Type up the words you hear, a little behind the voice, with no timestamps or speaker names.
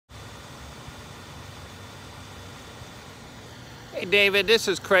Hey David, this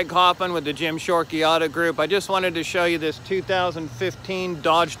is Craig Hoffman with the Jim Shorkey Auto Group. I just wanted to show you this 2015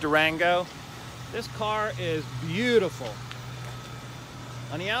 Dodge Durango. This car is beautiful.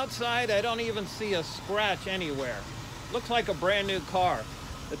 On the outside, I don't even see a scratch anywhere. Looks like a brand new car.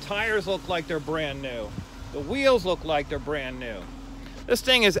 The tires look like they're brand new. The wheels look like they're brand new. This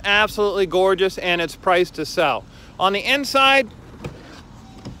thing is absolutely gorgeous and it's priced to sell. On the inside,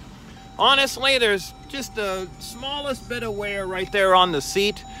 honestly, there's just the smallest bit of wear right there on the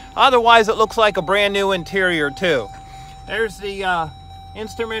seat. Otherwise, it looks like a brand new interior too. There's the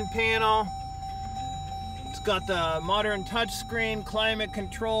instrument panel. It's got the modern touchscreen, climate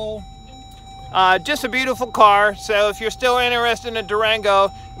control. Just a beautiful car. So if you're still interested in a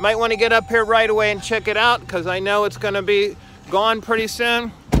Durango, you might want to get up here right away and check it out because I know it's going to be gone pretty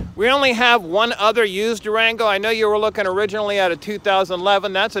soon. We only have one other used Durango. I know you were looking originally at a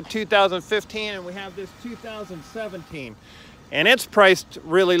 2011. That's a 2015, and we have this 2017. And it's priced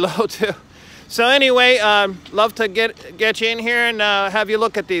really low too. So anyway, love to get you in here and have you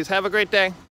look at these. Have a great day.